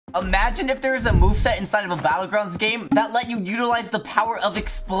Imagine if there is a moveset inside of a Battlegrounds game that let you utilize the power of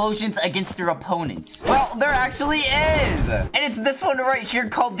explosions against your opponents. Well, there actually is. And it's this one right here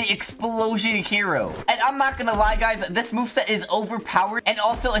called the Explosion Hero. And I'm not gonna lie, guys, this moveset is overpowered and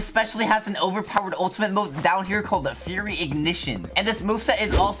also especially has an overpowered ultimate mode down here called the Fury Ignition. And this moveset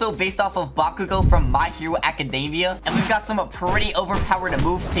is also based off of Bakugo from My Hero Academia. And we've got some pretty overpowered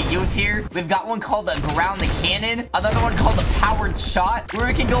moves to use here. We've got one called the Ground the Cannon, another one called the Powered Shot, where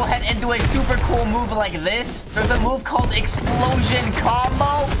we can go ahead and do a super cool move like this. There's a move called Explosion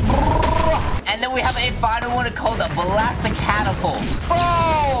Combo. And then we have a final one called Blast the Catapult.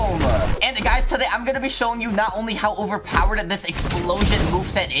 Boom! And guys, today I'm going to be showing you not only how overpowered this explosion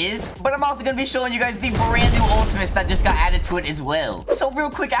moveset is, but I'm also going to be showing you guys the brand new ultimates that just got added to it as well. So real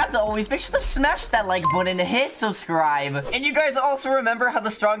quick, as always, make sure to smash that like button and hit subscribe. And you guys also remember how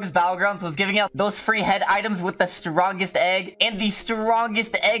the strongest Battlegrounds was giving out those free head items with the strongest egg and the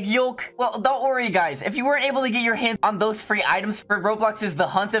strongest egg yolk? Well, don't worry, guys. If you weren't able to get your hands on those free items for Roblox's The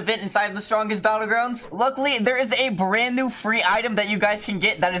Hunt event inside of the strongest Battlegrounds, luckily, there is a brand new free item that you guys can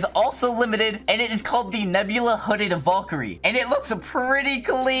get that is also limited, and it is called the Nebula Hooded Valkyrie. And it looks pretty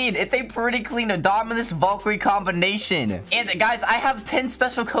clean. It's a pretty clean Dominus Valkyrie combination. And guys, I have 10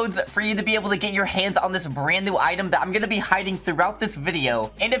 special codes for you to be able to get your hands on this brand new item that I'm going to be hiding throughout this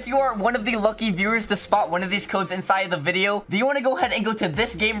video. And if you are one of the lucky viewers to spot one of these codes inside of the video, do you want to go ahead and go to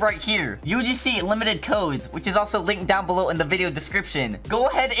this game right here, UGC Limited Codes, which is also linked down below in the video description. Go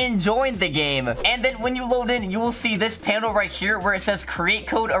ahead and join the game. And then when you load in, you will see this panel right here where it says create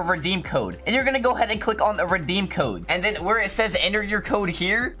code or redeem code. And you're going to go ahead and click on the redeem code. And then where it says enter your code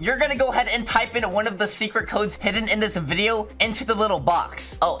here, you're going to go ahead and type in one of the secret codes hidden in this video into the little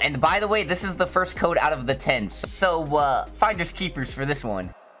box. Oh, and by the way, this is the first code out of the 10. So, finders keepers for this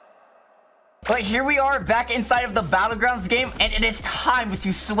one. But here we are back inside of the Battlegrounds game, and it is time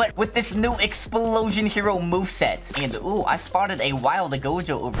to sweat with this new Explosion Hero moveset. And ooh, I spotted a wild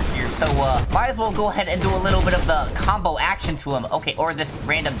Gojo over here, so might as well go ahead and do a little bit of the combo action to him. Okay, or this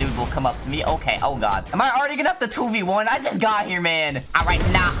random dude will come up to me. Okay, oh god. Am I already gonna have to 2v1? I just got here, man. Alright,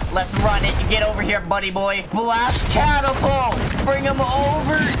 nah, let's run it. Get over here, buddy boy. Blast Catapult! Bring him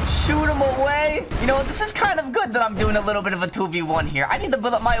over, shoot him away. You know what, this is kind of good that I'm doing a little bit of a 2v1 here. I need to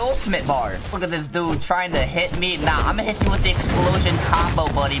build up my ultimate bar. Look at this dude trying to hit me. Nah, I'm gonna hit you with the explosion combo,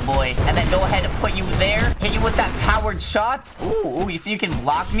 buddy boy. And then go ahead and put you there. Hit you with that powered shots. Ooh, you think you can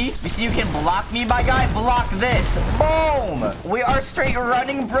block me? You think you can block me, my guy? Block this. Boom! We are straight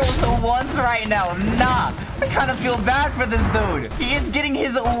running bros ones right now. Nah, I kind of feel bad for this dude. He is getting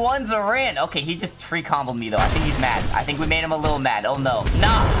his ones ran. Okay, he just tree comboed me though. I think he's mad. I think we made him a little mad. Oh no.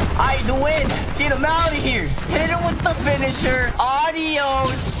 Nah, I win. Get him out of here. Hit him with the finisher.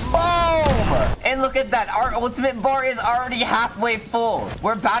 Adios. Boom! And look at that. Our ultimate bar is already halfway full.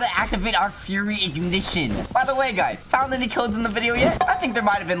 We're about to activate our Fury Ignition. By the way, guys, found any codes in the video yet? I think there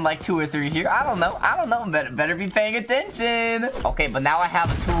might have been like 2 or 3 here. I don't know. Better be paying attention. Okay, but now I have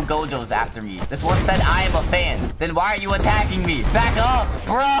 2 Gojos after me. This one said I am a fan. Then why are you attacking me? Back up,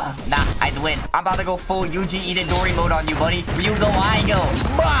 bruh. Nah, I'd win. I'm about to go full Yuji Itadori mode on you, buddy. Where you go, I go.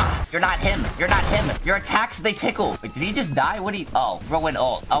 Bah! You're not him. You're not him. Your attacks, they tickle. Wait, did he just die? What did he... Oh, bro went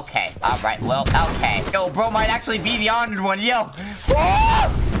ult. Okay. All right. Well, okay. Yo, bro might actually be the honored one. Yo.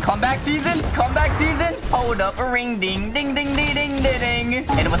 Woo! Comeback season. Comeback season. Hold up. A ring. Ding. Ding. Ding. Ding. Ding. Ding. Ding. Hit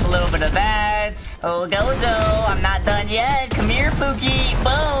him with a little bit of that. Oh, Gojo. I'm not done yet. Come here, Pookie.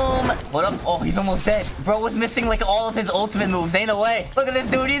 Boom. What up? Oh, he's almost dead. Bro was missing like all of his ultimate moves. Ain't no way. Look at this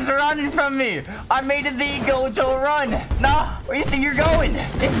dude. He's running from me. I made it the Gojo run. Nah. Where do you think you're going?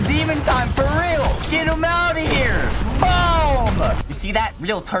 It's demon time for real. Get him out of here. Boom. You see that?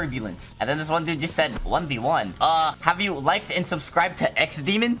 Real turbulence. And then this one dude just said 1v1. Have you liked and subscribed to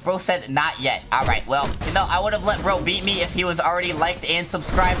xDemon? Bro said not yet. All right. Well, you know, I would have let bro beat me if he was already liked and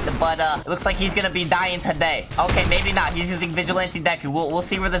subscribed, but it looks like he's gonna be dying today. Okay, maybe not. He's using Vigilante Deku. We'll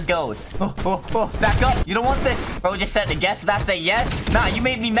see where this goes. Back up. You don't want this. Bro just said, I guess that's a yes. Nah, you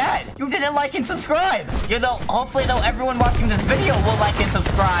made me mad. You didn't like and subscribe. You know, hopefully though, everyone watching this video will like and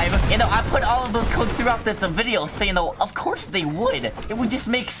subscribe. You know, I put all of those codes throughout this video, so you know, of course they would. It would just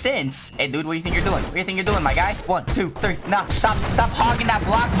make sense. Hey, dude, what do you think you're doing? What do you think you're doing, my guy? 1, 2, 3. Nah, stop hogging that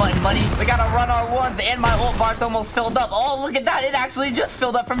block button, buddy. We gotta run our ones, and my ult bar's almost filled up. Oh, look at that. It actually just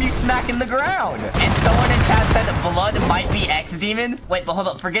filled up from you smacking the ground. And someone in chat said blood might be xDemon. Wait, but hold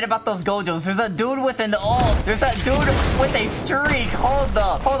up. Forget about those Gojos. There's a dude with an ult. There's a dude with a streak. Hold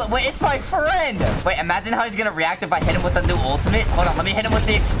up. Wait, it's my friend. Wait, imagine how he's gonna react if I hit him with a new ultimate. Hold on, let me hit him with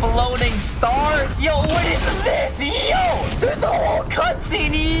the exploding star. Yo, what is this? Yo, there's a whole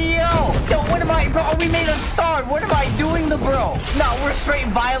cutscene. Yo, what am I, bro? We made a star. What am I doing, bro? No, we're straight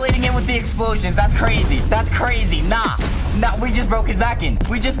violating him with the explosions. That's crazy. That's crazy. Nah, we just broke his back in.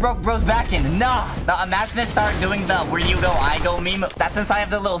 We just broke bro's back in. Nah. Now imagine it start doing the where you go, I go meme. That's inside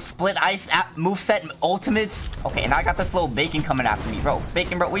of the little split ice app moveset ultimates. Okay, and I got this little bacon coming after me, bro.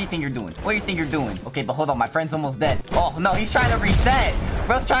 Bacon, bro, what do you think you're doing? What do you think you're doing? Okay, but hold on, my friend's almost dead. Oh no, he's trying to reset.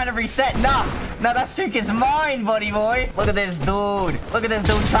 Bro's trying to reset. Nah, that streak is mine, buddy boy. Look at this dude. Look at this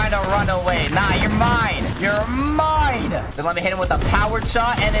dude trying to run away. Nah, you're mine. You're mine. Then let me hit him with a powered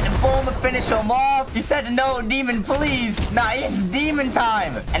shot and then boom, finish him off. He said no, demon, please. Nah, it's demon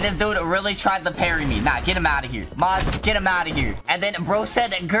time. And this dude really tried to parry me. Nah, get him out of here. Mods, get him out of here. And then bro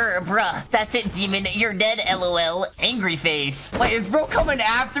said, grr, bruh. That's it, demon. You're dead, LOL. Angry face. Wait, is bro coming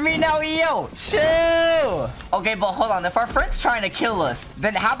after me now? Yo, chill. Okay, but hold on. If our friend's trying to kill us,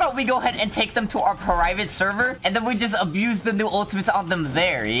 then how about we go ahead and take them to our private server and then we just abuse the new ultimates on them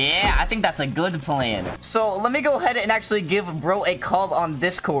there? Yeah, I think that's a good plan. So let me go ahead and actually give bro a call on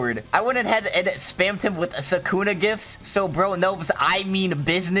Discord. I went ahead and spammed him with Sakuna gifts, so bro knows I mean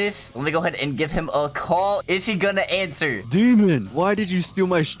business. Let me go ahead and give him a call. Is he gonna answer? Demon, why did you steal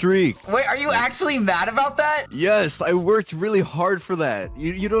my streak? Wait, are you actually mad about that? Yes, I worked really hard for that.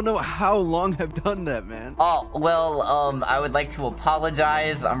 You don't know how long I've done that, man. Oh, well, I would like to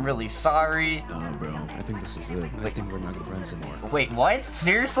apologize. I'm really sorry. No, bro, I think this is it. I think we're not good friends anymore. Wait, what?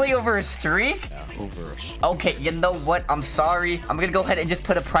 Seriously? Over a streak? Yeah, over a streak. Okay, you know what? I'm sorry. I'm gonna go ahead and just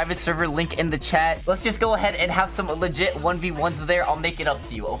put a private server link in the chat. Let's just go ahead and have some legit 1v1s there. I'll make it up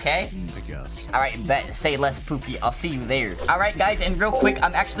to you, okay? I guess. All right, bet. Say less, Poopy. I'll see you there. All right, guys, and real quick,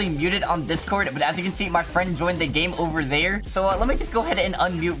 I'm actually muted on Discord, but as you can see, my friend joined the game over there. So let me just go ahead and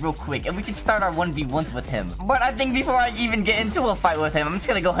unmute real quick, and we can start our 1v1s with him. But I think before I even get into a fight with him, I'm just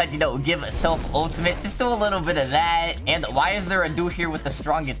gonna go ahead, give a self-ultimate. Just do a little bit of that. And why is there a dude here with the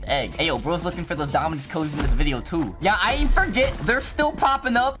strongest egg? Hey, yo, bro's looking for those dominance codes in this video, too. Yeah, I ain't forget. They're still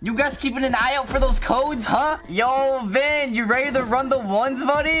popping up. You guys keeping an eye out for those codes, huh? Yo, Vin, you ready to run the ones,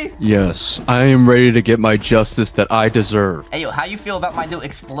 buddy? Yes, I am ready to get my justice that I deserve. Hey, yo, how you feel about my new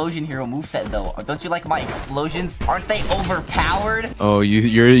explosion hero moveset, though? Or don't you like my explosions? Aren't they overpowered? Oh,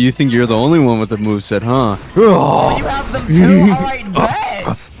 you think you're the only one with the moveset, huh? Oh, you have them too? All right,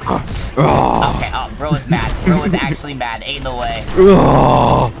 bet. Okay, bro is mad. Bro is actually mad. Ain't no way.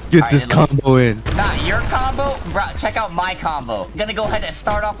 Get this combo in. Nah, your combo? Bro, check out my combo. I'm gonna go ahead and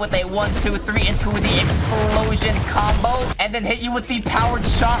start off with a 1, 2, 3 into the explosion combo, and then hit you with the powered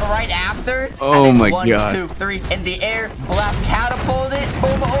shot right after. Oh my god. 1, 2, 3 in the air. Blast catapult it.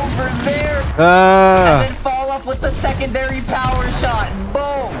 Boom, over there. Ah. And then fall off with the secondary power shot.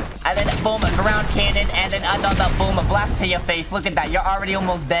 Boom. And then boom, ground cannon, and then another boom, a blast to your face. Look at that. You're already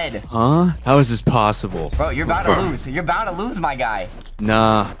almost dead. Huh? How is this possible? Bro, you're about to lose. You're about to lose, my guy.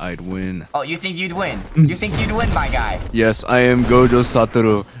 Nah, I'd win. Oh, you think you'd win? You think you'd win, my guy? Yes, I am Gojo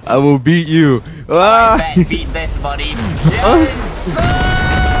Satoru. I will beat you. Ah! Bet, beat this, buddy. Yes, sir!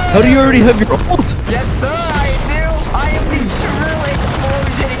 How do you already have your ult? Yes, sir, I do. I am the true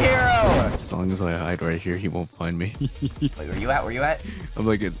explosion hero. As long as I hide right here, he won't find me. Wait, where you at? Where you at? I'm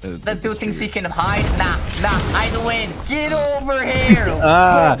like this dude thinks he can hide. Nah, I win. Get over here.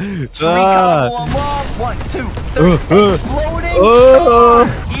 Tree combo him off. 1, 2, 3. Exploding star.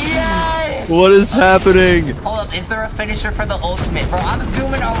 Yes. What is happening? Hold up, is there a finisher for the ultimate? Bro, I'm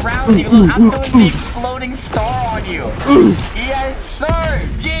zooming around you. Look, I'm doing the exploding star on you. Yes, sir.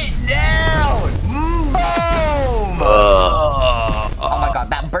 Get down. Boom. Oh my god,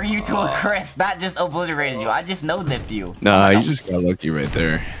 that burned you to a crisp. That just obliterated you. I just no-diffed you. Nah, you just got lucky right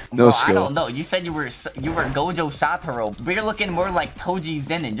there. No skill. I don't know. You said you were Gojo Satoru, but you're looking more like Toji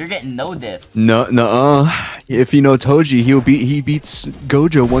Zenin. You're getting no-diff. No. If you know Toji, he beats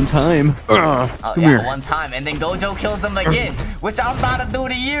Gojo one time. Oh yeah, one time, and then Gojo kills him again, which I'm about to do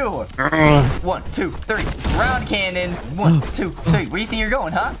to you. 1, 2, 3. Round cannon. 1, 2, 3. Where do you think you're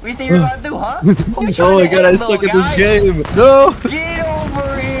going, huh? What do you think you're about to do, huh? Oh my god, I suck at this game. No. Get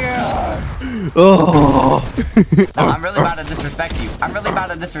over here. Oh. No, I'm really about to disrespect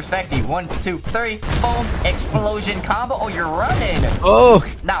you. 1, 2, 3. Boom. Explosion combo. Oh, you're running. Oh.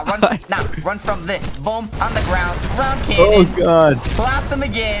 Now run from this. Boom. On the ground. Round cannon. Oh god. Blast them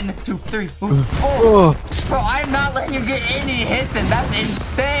again. 2, 3. Oh. Bro, I'm not letting you get any hits, and that's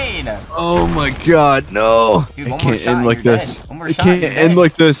insane. Oh my god, no. Dude, I can't end like this. One more It shot. can't end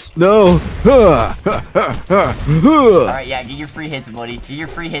like this. No. Alright, yeah, get your free hits, buddy. Get your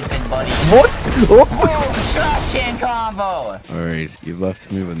free hits in, buddy. What? Oh. Boom! Trash can combo! Alright, you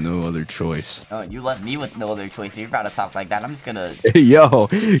left me with no other choice. Oh, you left me with no other choice. You're about to talk like that. I'm just gonna Hey, yo,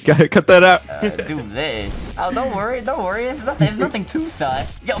 gotta cut that out. do this. Oh, don't worry, don't worry. There's nothing too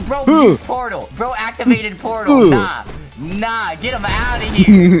sus. Yo, bro, use portal. Bro, activated portal. Nah, get him out of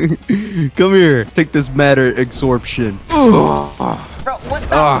here. Come here, take this matter absorption. Bro, what's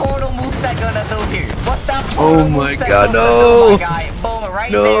that portal moveset gonna do here? What's that portal Oh my moveset god, gonna no! do, my guy? Boom,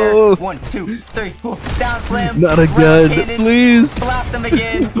 right there. 1, 2, 3, down slam. Not Round again, cannon, please. Blast him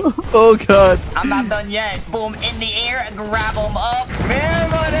again. Oh god. I'm not done yet. Boom, in the air, grab him up.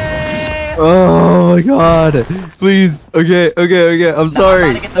 Everybody! Oh my god. Please. Okay. I'm sorry.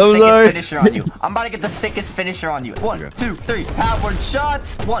 I'm about to get the sickest finisher on you. I'm about to get the sickest finisher on you. 1, 2, 3, powered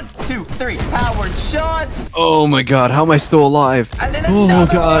shots. 1, 2, 3, powered shots. Oh my god, how am I still alive? And then Oh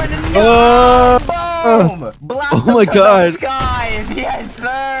another god. one. Boom! Blast Oh him my to god. the skies. Yes,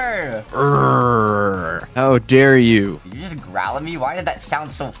 sir. How dare you? Did you just growl at me? Why did that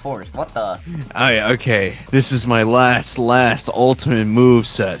sound so forced? What the? Okay. This is my last ultimate move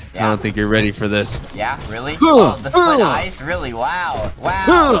set. Yeah. I don't think you're ready for this. Yeah, really? Oh, the split eyes? Really? Wow.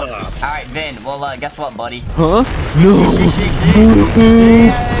 Alright, Vin. Well, guess what, buddy? Huh? No. Yes,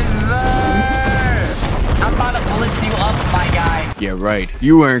 sir. I'm about to blitz you up, my guy. Yeah, right.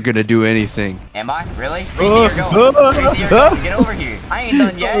 You weren't gonna do anything. Am I? Really? Crazy, you're going. Crazy, you're going. Get over here. I ain't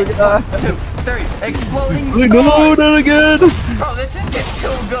done yet. 1, 2, 3. Exploding star. No, not again. Bro, this is just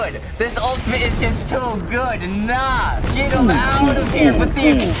too good. This ultimate is just too good. Nah. Get him out of here with the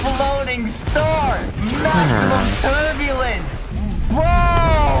exploding star. Maximum turbulence.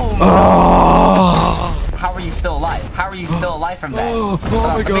 Boom. How are you still alive? How are you still alive from that? Oh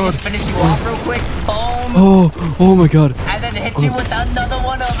my Let me god. just finish you off real quick. Boom. Oh my god. And then hit you with another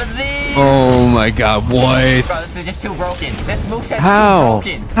one of these. Oh my god, what? Bro, this is just too broken. This moveset's How? too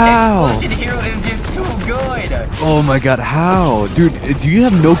broken. How? Explosion Hero is just too good. Oh my god, how? Dude, do you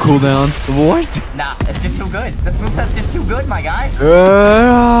have no cooldown? What? Nah, it's just too good. This moveset's just too good, my guy.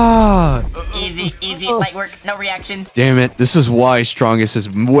 Easy, light work, no reaction. Damn it, this is why Strongest is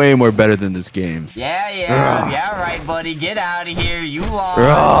way more better than this game. Yeah, right, buddy. Get out of here. You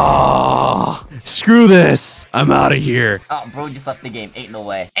lost. Screw this. I'm out of here. Oh, bro just left the game. Ain't no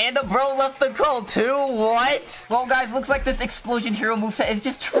way. And the bro left the call too. What? Well, guys, looks like this Explosion Hero moveset is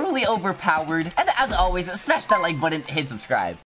just truly overpowered. And as always, smash that like button, hit subscribe.